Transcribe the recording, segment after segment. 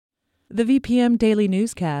The VPM Daily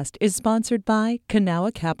Newscast is sponsored by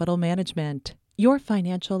Kanawha Capital Management. Your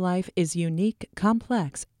financial life is unique,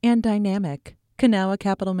 complex, and dynamic. Kanawha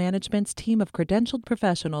Capital Management's team of credentialed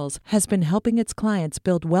professionals has been helping its clients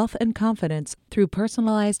build wealth and confidence through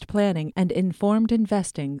personalized planning and informed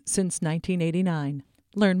investing since 1989.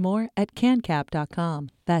 Learn more at cancap.com.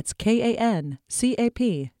 That's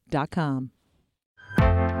KANCAP.com.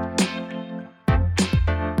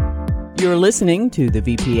 You're listening to the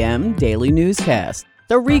VPM Daily Newscast,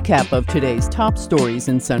 the recap of today's top stories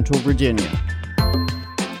in Central Virginia.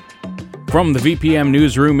 From the VPM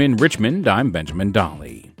Newsroom in Richmond, I'm Benjamin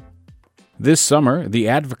Dolly. This summer, the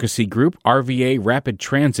advocacy group RVA Rapid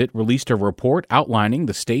Transit released a report outlining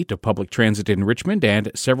the state of public transit in Richmond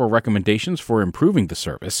and several recommendations for improving the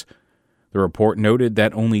service. The report noted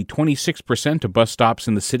that only 26% of bus stops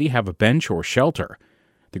in the city have a bench or shelter.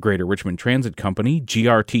 The Greater Richmond Transit Company,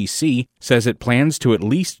 GRTC, says it plans to at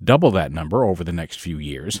least double that number over the next few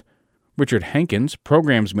years. Richard Hankins,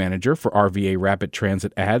 programs manager for RVA Rapid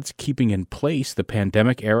Transit, adds keeping in place the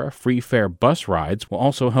pandemic-era free fare bus rides will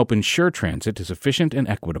also help ensure transit is efficient and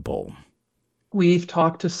equitable. We've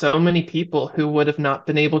talked to so many people who would have not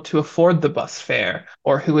been able to afford the bus fare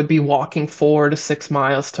or who would be walking 4 to 6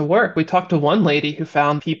 miles to work. We talked to one lady who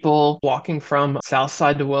found people walking from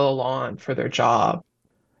Southside to Willow Lawn for their job.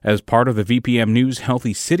 As part of the VPM News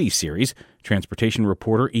Healthy City series, transportation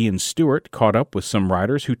reporter Ian Stewart caught up with some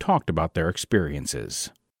riders who talked about their experiences.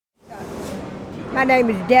 My name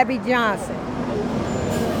is Debbie Johnson.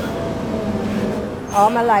 All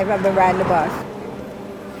my life I've been riding the bus.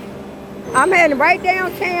 I'm heading right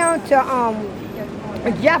downtown to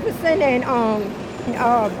Jefferson and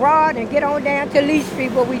Broad and get on down to Lee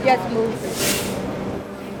Street where we just moved.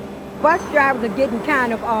 Bus drivers are getting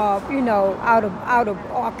kind of, out of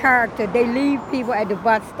our character. They leave people at the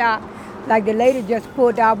bus stop. Like the lady just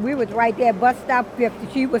pulled off. We was right there, bus stop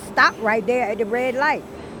 50. She was stopped right there at the red light.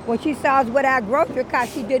 When she saw us with our grocery cart,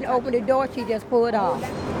 she didn't open the door. She just pulled off.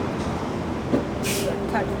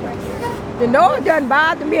 The noise doesn't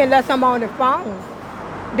bother me unless I'm on the phone.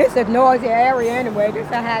 This is a noisy area anyway. This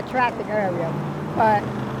is a high traffic area.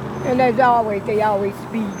 And they always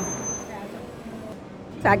speed.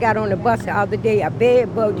 So I got on the bus the other day, a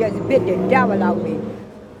bed bug just bit the devil out of me.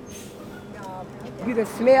 You can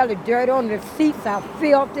smell the dirt on the seats are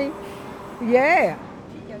filthy. Yeah.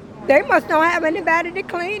 They must not have anybody to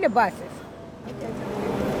clean the buses.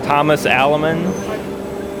 Thomas Alleman.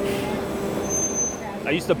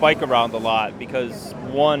 I used to bike around a lot because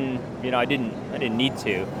one, I didn't need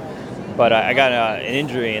to, but I got an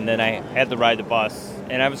injury and then I had to ride the bus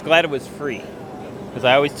and I was glad it was free. Because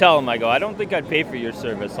I always tell them, I don't think I'd pay for your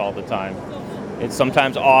service all the time. It's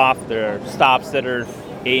sometimes off. There are stops that are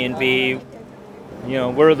A and B.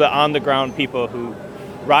 We're the on-the-ground people who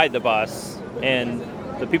ride the bus, and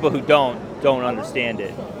the people who don't understand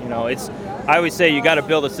it. I always say you got to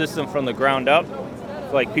build a system from the ground up.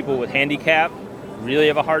 Like people with handicap really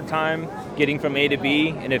have a hard time getting from A to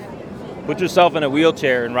B, and put yourself in a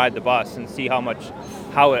wheelchair and ride the bus and see how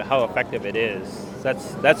effective it is.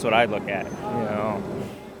 That's what I look at,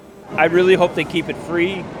 I really hope they keep it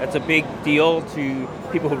free. That's a big deal to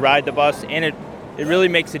people who ride the bus, and it really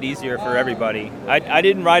makes it easier for everybody. I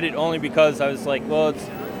didn't ride it only because I was like, well,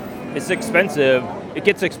 it's expensive. It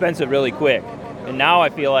gets expensive really quick. And now I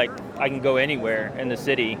feel like I can go anywhere in the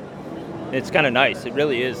city. It's kind of nice. It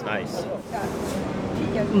really is nice.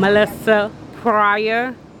 Melissa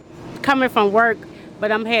Pryor, coming from work, but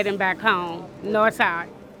I'm heading back home, north side.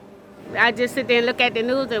 I just sit there and look at the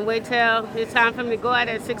news and wait till it's time for me to go out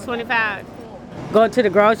at 6:25. Go to the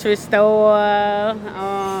grocery store,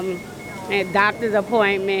 and doctor's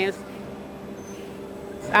appointments.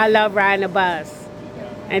 I love riding the bus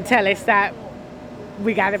until it stops.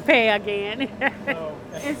 We got to pay again.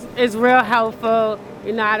 It's real helpful.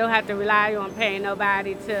 I don't have to rely on paying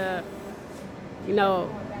nobody to,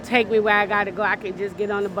 take me where I got to go. I can just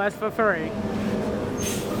get on the bus for free.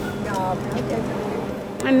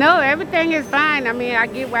 No, everything is fine. I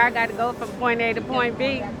get where I got to go from point A to point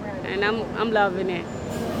B, and I'm loving it.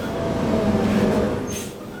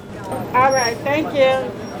 All right, thank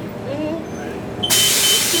you.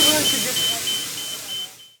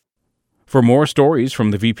 For more stories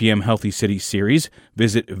from the VPM Healthy City series,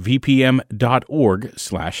 visit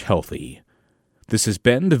vpm.org/healthy. This has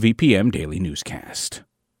been the VPM Daily Newscast.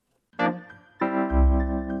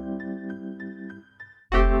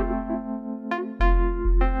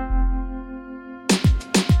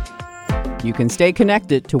 You can stay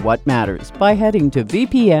connected to what matters by heading to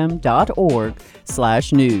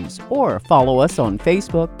vpm.org/news or follow us on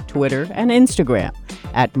Facebook, Twitter, and Instagram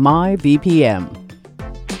at MyVPM.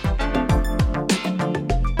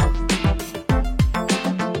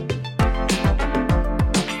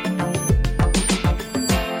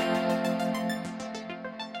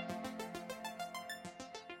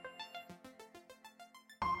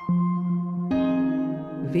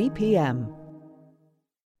 VPM.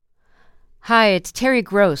 Hi, it's Terry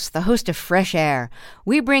Gross, the host of Fresh Air.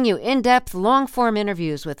 We bring you in-depth, long-form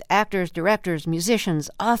interviews with actors, directors, musicians,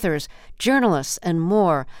 authors, journalists, and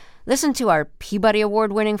more. Listen to our Peabody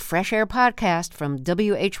Award-winning Fresh Air podcast from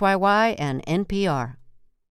WHYY and NPR.